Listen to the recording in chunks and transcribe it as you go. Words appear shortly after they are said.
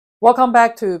Welcome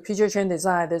back to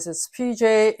PJChenDesign. This is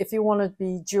PJ. If you want to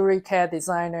be jewelry CAD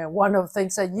designer, one of the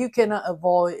things that you cannot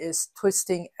avoid is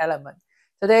twisting element.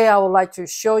 Today, I would like to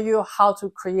show you how to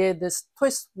create this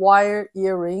twist wire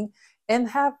earring and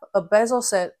have a bezel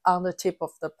set on the tip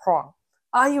of the prong.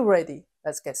 Are you ready?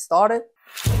 Let's get started.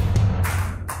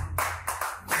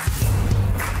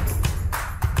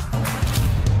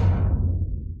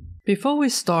 Before we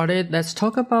started, let's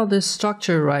talk about this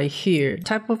structure right here.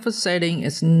 Type of a setting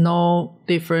is no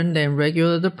different than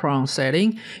regular the prong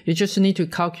setting. You just need to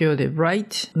calculate it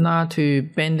right, not to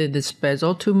bend this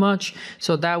bezel too much,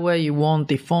 so that way you won't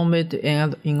deform it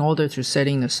and in order to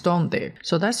setting the stone there.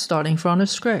 So that's starting from the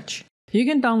scratch. You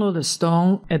can download the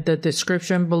stone at the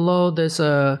description below. There's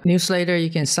a newsletter you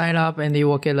can sign up and you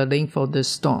will get a link for this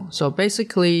stone. So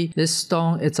basically this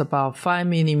stone it's about 5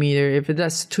 mm. If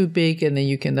that's too big, and then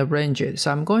you can arrange it. So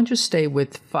I'm going to stay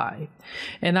with 5.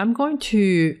 And I'm going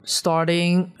to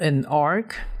starting an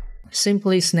arc,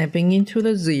 simply snapping into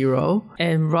the 0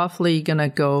 and roughly gonna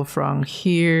go from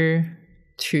here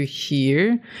to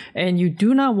here, and you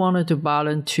do not want it to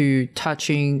bottom to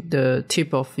touching the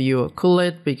tip of your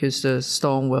collet because the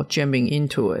stone will jamming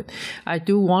into it. I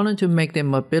do want it to make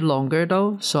them a bit longer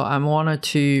though, so I wanted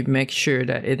to make sure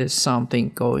that it is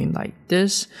something going like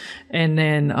this, and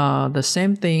then the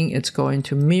same thing, it's going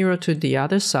to mirror to the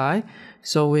other side.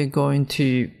 So we're going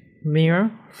to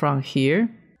mirror from here,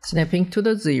 snapping to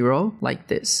the 0 like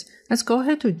this. Let's go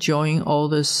ahead to join all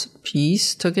this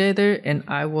piece together, and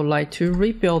I would like to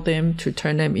rebuild them to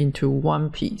turn them into one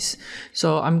piece.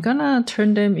 So I'm gonna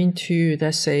turn them into,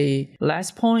 let's say,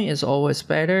 last point is always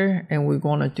better, and we're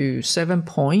gonna do 7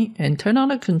 point and turn on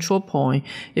the control point.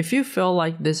 If you feel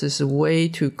like this is way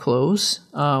too close,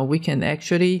 we can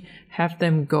actually have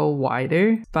them go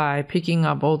wider by picking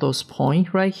up all those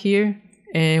points right here,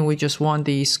 and we just want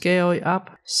the scale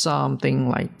up something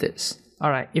like this.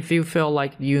 Alright, if you feel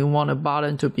like you want a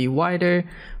bottom to be wider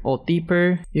or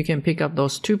deeper, you can pick up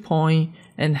those 2 points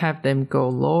and have them go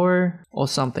lower or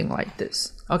something like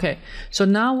this. Okay, so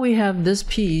now we have this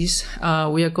piece.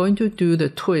 We are going to do the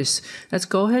twist. Let's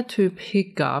go ahead to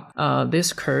pick up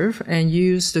this curve and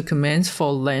use the commands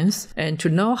for length and to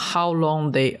know how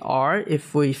long they are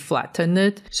if we flatten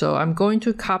it. So I'm going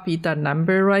to copy that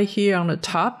number right here on the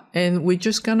top, and we're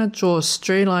just gonna draw a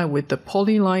straight line with the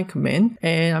polyline command,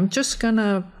 and I'm just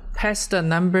gonna pass the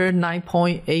number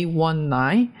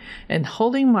 9.819 and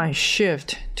holding my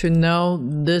shift to know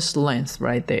this length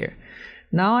right there.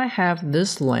 Now I have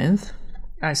this length.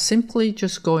 I simply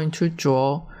just going to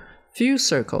draw few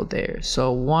circles there.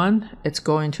 So one, it's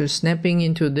going to snapping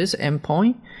into this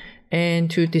endpoint,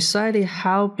 and to decide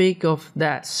how big of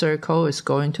that circle is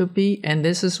going to be, and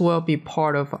this is will be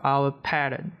part of our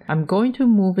pattern. I'm going to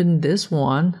move in this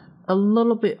one a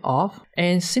little bit off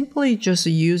and simply just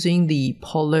using the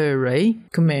polar array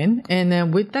command, and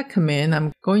then with that command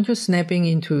I'm going to snapping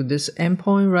into this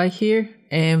endpoint right here,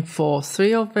 and for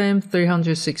 3 of them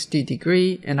 360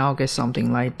 degree, and I'll get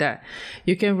something like that.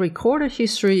 You can record a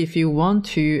history if you want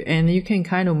to, and you can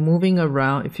kind of moving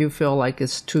around if you feel like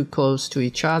it's too close to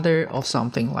each other or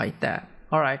something like that.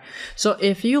 Alright, so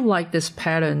if you like this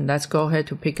pattern, let's go ahead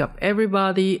to pick up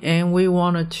everybody, and we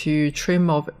wanted to trim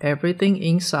off everything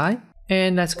inside,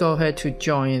 and let's go ahead to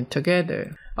join it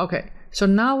together. Okay, so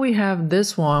now we have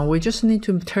this one. We just need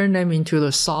to turn them into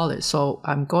the solid. So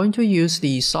I'm going to use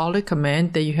the solid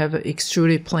command that you have an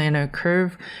extruded planar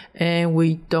curve, and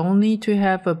we don't need to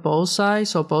have a both sides,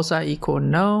 so both sides equal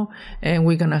no, and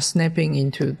we're gonna snapping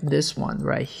into this one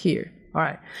right here.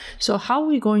 Alright, so how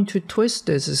we're going to twist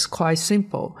this is quite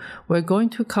simple. We're going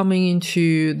to coming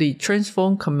into the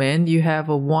transform command. You have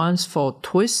a once for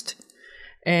twist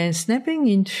and snapping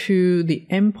into the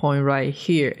endpoint right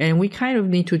here, and we kind of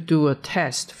need to do a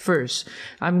test first.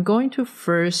 I'm going to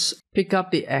first pick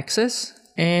up the axis,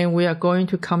 and we are going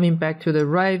to coming back to the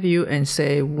right view and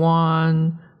say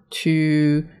 1,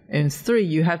 2, and 3.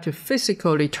 You have to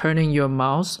physically turning your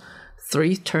mouse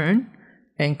 3 turn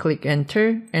and click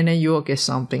enter, and then you will get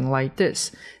something like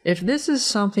this. If this is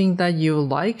something that you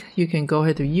like, you can go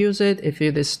ahead to use it. If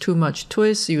it is too much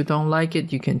twist, you don't like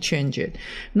it, you can change it.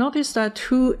 Notice that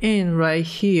 2 in right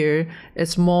here,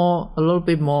 it's a little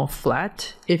bit more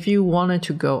flat. If you wanted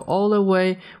to go all the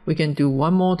way, we can do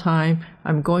one more time.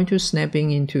 I'm going to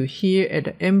snapping into here at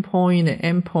the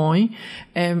endpoint,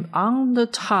 and on the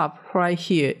top right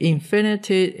here,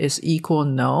 infinity is equal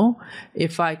no.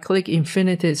 If I click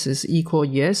infinity is equal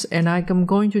yes, and I'm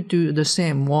going to do the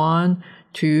same 1,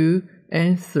 2,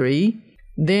 and 3.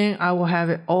 Then I will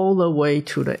have it all the way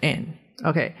to the end.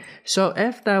 Okay, so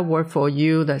if that worked for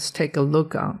you, let's take a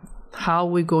look on how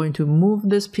we're going to move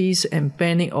this piece and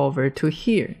bend it over to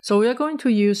here. So we are going to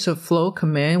use a flow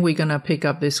command. We're gonna pick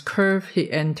up this curve, hit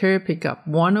enter, pick up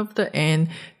one of the end.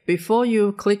 Before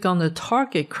you click on the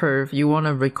target curve, you want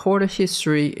to record a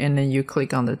history, and then you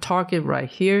click on the target right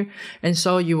here, and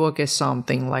so you will get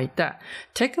something like that.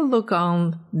 Take a look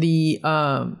on the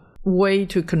way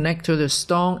to connect to the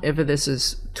stone. If this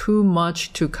is too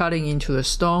much to cutting into the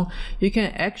stone, you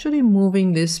can actually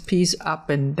moving this piece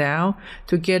up and down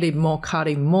to get it more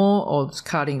cutting more or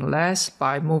cutting less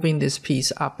by moving this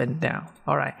piece up and down.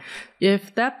 All right,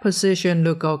 if that position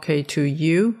look okay to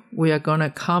you, we are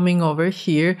gonna coming over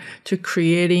here to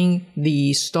creating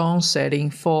the stone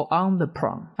setting for on the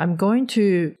prong. I'm going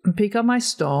to pick up my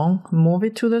stone, move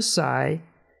it to the side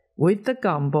with the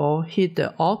gumball, hit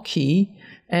the Alt key,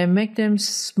 and make them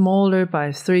smaller by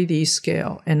 3D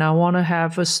scale. And I want to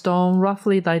have a stone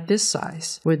roughly like this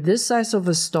size. With this size of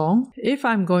a stone, if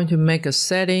I'm going to make a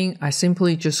setting, I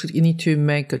simply just need to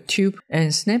make a tube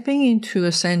and snapping into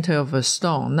the center of a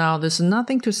stone. Now there's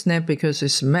nothing to snap because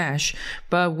it's mesh,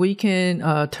 but we can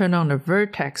turn on the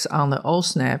vertex on the O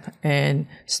snap and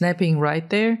snapping right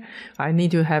there. I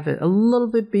need to have it a little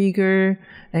bit bigger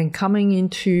and coming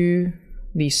into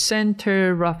the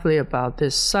center roughly about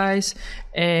this size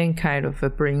and kind of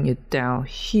bring it down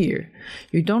here.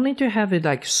 You don't need to have it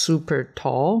like super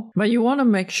tall, but you want to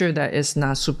make sure that it's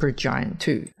not super giant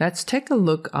too. Let's take a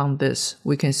look on this.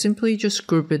 We can simply just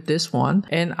group it this one,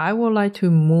 and I would like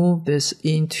to move this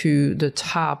into the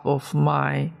top of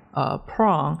my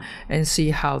prong and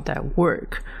see how that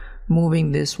work.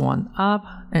 Moving this one up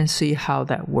and see how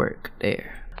that work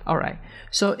there. Alright,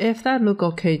 so if that look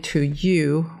okay to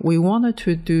you, we wanted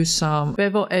to do some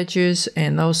bevel edges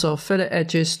and also fillet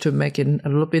edges to make it a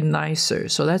little bit nicer.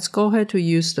 So let's go ahead to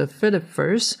use the fillet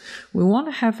first. We want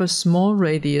to have a small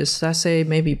radius, let's say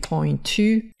maybe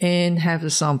 0.2, and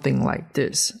have something like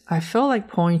this. I feel like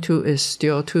 0.2 is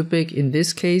still too big in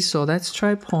this case, so let's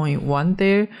try 0.1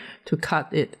 there to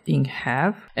cut it in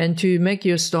half. And to make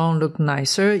your stone look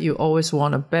nicer, you always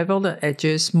want to bevel the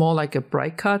edges more like a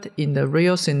bright cut in the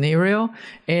real scenario.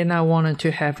 And I wanted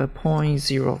to have a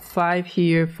 0.05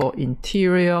 here for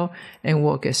interior, and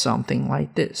we'll get something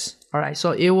like this. Alright,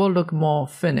 so it will look more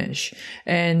finished.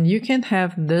 And you can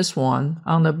have this one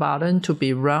on the bottom to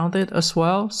be rounded as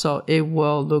well, so it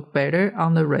will look better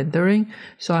on the rendering.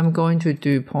 So I'm going to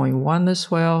do 0.1 as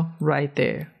well right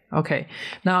there. Okay,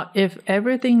 now if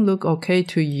everything look okay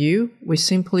to you, we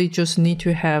simply just need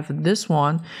to have this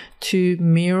one to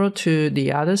mirror to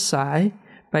the other side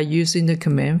by using the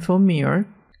command for mirror,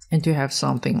 and to have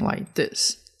something like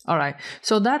this. Alright,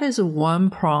 so that is one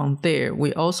prong there.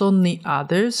 We also need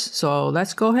others, so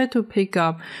let's go ahead to pick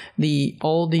up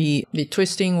all the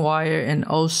twisting wire and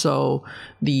also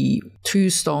the two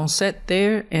stone set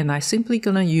there, and I simply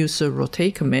gonna use the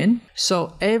rotate command.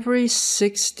 So every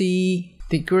 60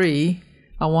 degree,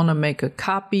 I want to make a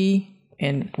copy,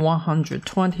 and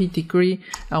 120 degree,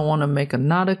 I want to make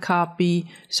another copy.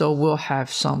 So we'll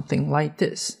have something like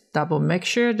this. Double make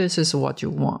sure this is what you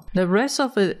want. The rest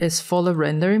of it is for the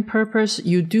rendering purpose.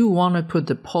 You do want to put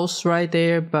the pulse right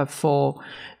there, but for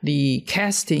the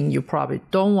casting, you probably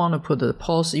don't want to put the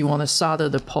pulse. You want to solder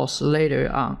the pulse later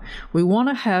on. We want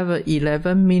to have a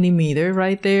 11 millimeter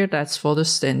right there. That's for the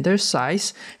standard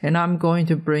size. And I'm going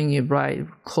to bring it right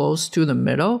close to the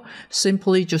middle.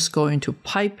 Simply just going to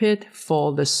pipe it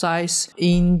for the size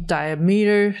in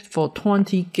diameter for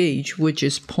 20 gauge, which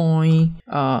is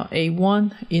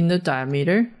 0.81 in the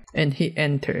diameter, and hit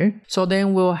enter. So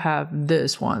then we'll have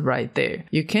this one right there.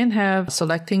 You can have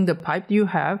selecting the pipe you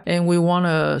have, and we want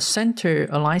to center,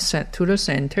 align set to the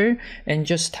center, and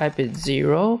just type it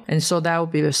 0, and so that will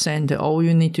be the center. All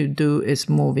you need to do is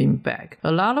moving back.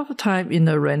 A lot of the time in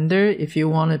the render, if you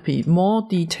want to be more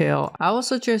detailed, I would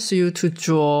suggest you to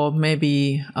draw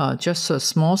maybe just a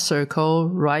small circle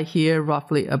right here,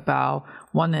 roughly about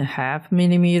 1.5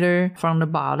 millimeter from the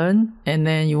bottom, and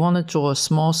then you want to draw a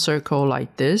small circle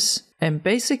like this. And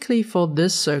basically for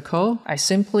this circle, I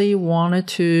simply wanted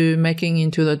to making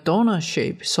into the donut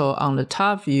shape. So on the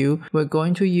top view, we're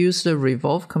going to use the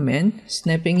revolve command,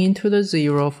 snapping into the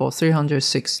 0 for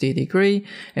 360 degree,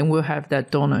 and we'll have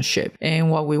that donut shape.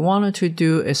 And what we wanted to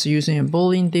do is using a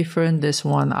Boolean different this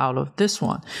one out of this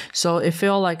one. So it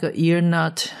felt like an ear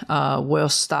nut will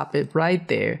stop it right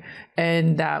there.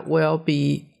 And that will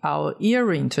be our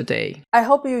earring today. I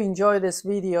hope you enjoyed this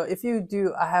video. If you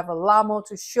do, I have a lot more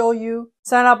to show you.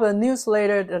 Sign up the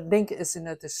newsletter. The link is in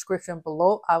the description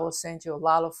below. I will send you a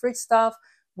lot of free stuff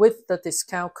with the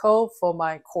discount code for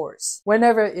my course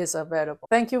whenever it's available.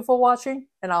 Thank you for watching,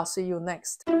 and I'll see you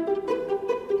next.